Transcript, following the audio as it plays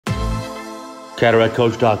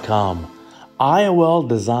CataractCoach.com. IOL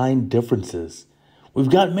design differences. We've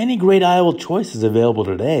got many great IOL choices available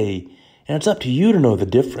today, and it's up to you to know the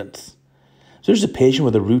difference. So here's a patient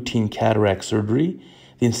with a routine cataract surgery.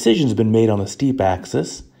 The incision's been made on the steep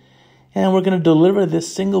axis, and we're going to deliver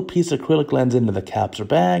this single piece acrylic lens into the capsular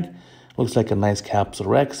bag. Looks like a nice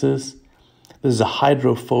capsulorhexis. This is a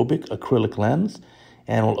hydrophobic acrylic lens,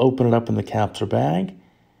 and we'll open it up in the capsular bag.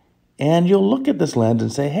 And you'll look at this lens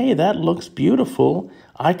and say, hey, that looks beautiful.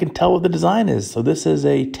 I can tell what the design is. So this is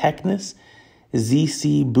a Technis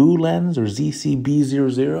ZC Boo lens or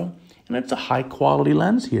ZCB00, and it's a high quality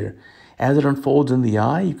lens here. As it unfolds in the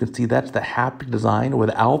eye, you can see that's the haptic design with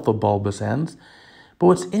alpha bulbous ends. But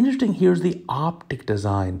what's interesting here is the optic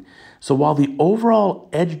design. So while the overall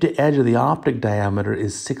edge to edge of the optic diameter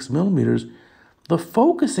is 6 millimeters, the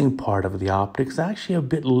focusing part of the optic is actually a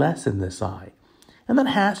bit less in this eye. And that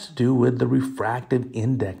has to do with the refractive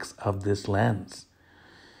index of this lens.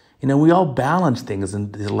 You know, we all balance things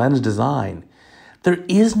in the lens design. There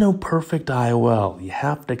is no perfect IOL. You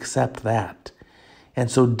have to accept that. And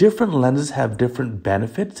so different lenses have different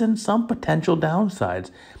benefits and some potential downsides.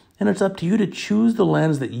 And it's up to you to choose the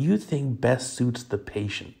lens that you think best suits the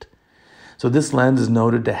patient. So this lens is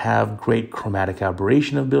noted to have great chromatic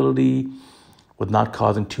aberration ability with not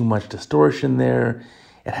causing too much distortion there.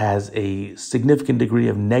 It has a significant degree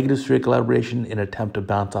of negative spherical aberration in an attempt to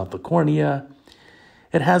bounce off the cornea.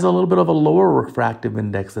 It has a little bit of a lower refractive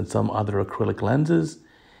index than some other acrylic lenses,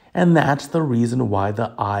 and that's the reason why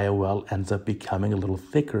the IOL ends up becoming a little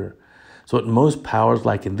thicker. So at most powers,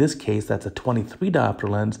 like in this case, that's a 23 diopter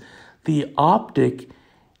lens, the optic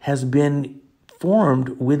has been formed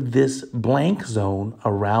with this blank zone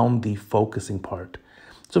around the focusing part.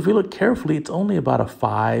 So if you look carefully, it's only about a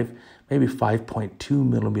 5, maybe 5.2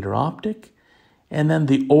 millimeter optic. And then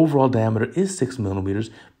the overall diameter is 6 millimeters,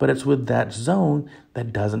 but it's with that zone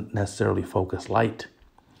that doesn't necessarily focus light.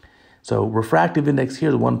 So refractive index here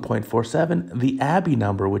is 1.47. The ABI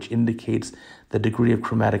number, which indicates the degree of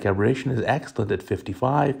chromatic aberration, is excellent at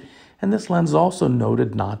 55. And this lens is also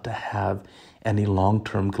noted not to have any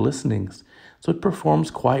long-term glistenings. So it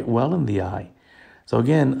performs quite well in the eye. So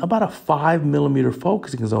again, about a 5 millimeter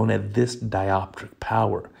focusing zone at this dioptric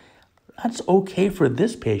power. That's okay for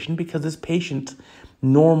this patient because this patient's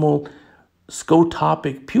normal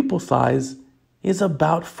scotopic pupil size is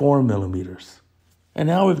about 4 millimeters. And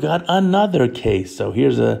now we've got another case. So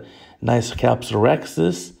here's a nice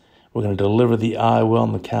capsulorhexis. We're going to deliver the IOL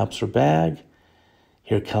in the capsular bag.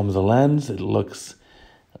 Here comes the lens. It looks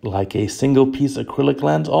like a single piece acrylic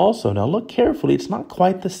lens also. Now look carefully. It's not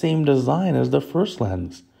quite the same design as the first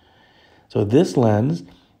lens. So this lens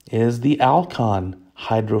is the Alcon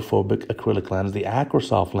hydrophobic acrylic lens, the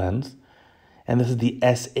Acrosoft lens, and this is the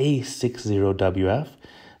SA60WF.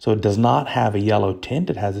 So it does not have a yellow tint.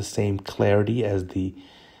 It has the same clarity as the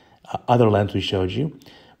other lens we showed you.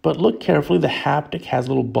 But look carefully, the haptic has a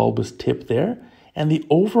little bulbous tip there, and the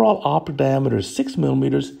overall optic diameter is 6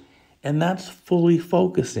 millimeters, and that's fully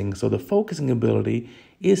focusing. So the focusing ability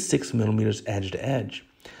is 6 millimeters edge to edge.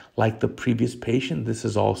 Like the previous patient, this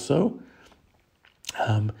is also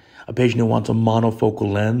a patient who wants a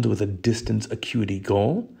monofocal lens with a distance acuity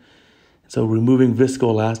goal. So removing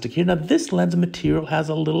viscoelastic here. Now this lens material has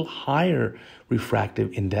a little higher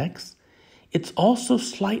refractive index. It's also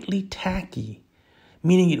slightly tacky,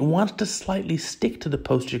 meaning it wants to slightly stick to the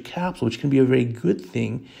posterior capsule, which can be a very good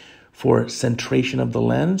thing for centration of the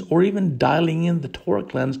lens or even dialing in the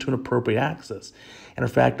toric lens to an appropriate axis. And in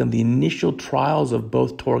fact, in the initial trials of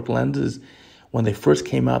both toric lenses, when they first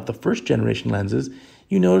came out, the first generation lenses,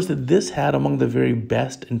 you notice that this had among the very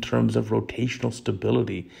best in terms of rotational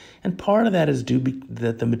stability. And part of that is due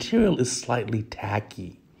that the material is slightly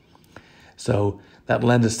tacky. So that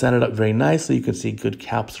lens is centered up very nicely. You can see good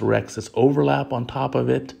capsulorhexis overlap on top of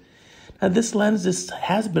it. Now this lens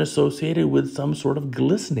has been associated with some sort of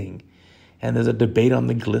glistening. And there's a debate on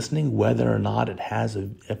the glistening, whether or not it has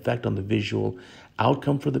an effect on the visual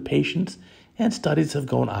outcome for the patients. And studies have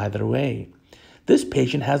gone either way. This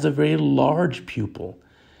patient has a very large pupil.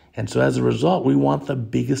 And so as a result, we want the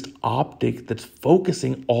biggest optic that's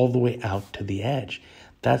focusing all the way out to the edge.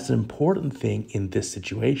 That's an important thing in this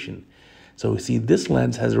situation. So we see this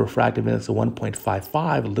lens has a refractive index of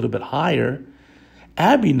 1.55, a little bit higher.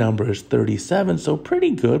 ABI number is 37, so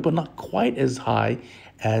pretty good, but not quite as high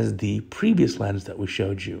as the previous lens that we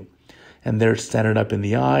showed you. And they're centered up in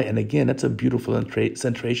the eye. And again, that's a beautiful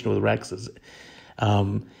centration with rhexis.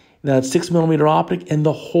 Now it's 6 millimeter optic and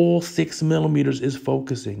the whole 6 millimeters is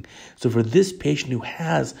focusing. So for this patient who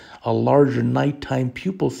has a larger nighttime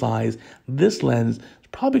pupil size, this lens is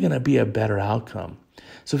probably going to be a better outcome.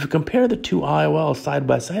 So if you compare the two IOLs side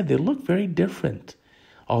by side, they look very different.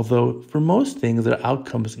 Although for most things, their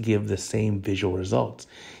outcomes give the same visual results.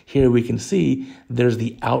 Here we can see there's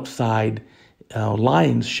the outside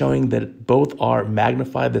lines showing that both are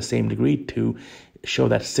magnified the same degree to show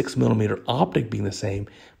that 6mm optic being the same.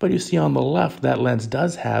 But you see on the left, that lens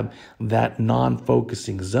does have that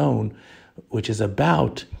non-focusing zone, which is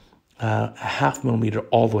about a 0.5mm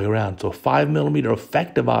all the way around. So a 5mm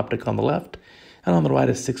effective optic on the left, and on the right,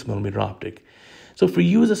 a 6mm optic. So for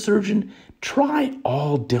you as a surgeon, try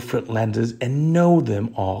all different lenses and know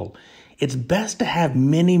them all. It's best to have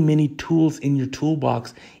many, many tools in your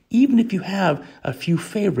toolbox, even if you have a few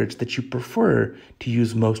favorites that you prefer to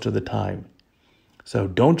use most of the time. So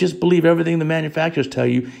don't just believe everything the manufacturers tell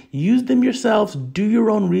you. Use them yourselves, do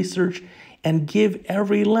your own research, and give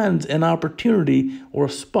every lens an opportunity or a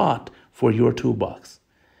spot for your toolbox.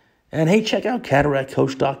 And hey, check out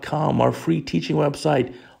cataractcoach.com, our free teaching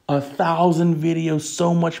website. 1,000 videos,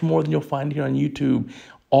 so much more than you'll find here on YouTube,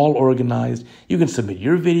 all organized. You can submit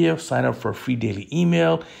your video, sign up for a free daily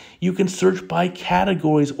email. You can search by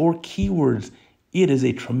categories or keywords. It is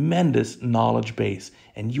a tremendous knowledge base,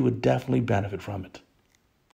 and you would definitely benefit from it.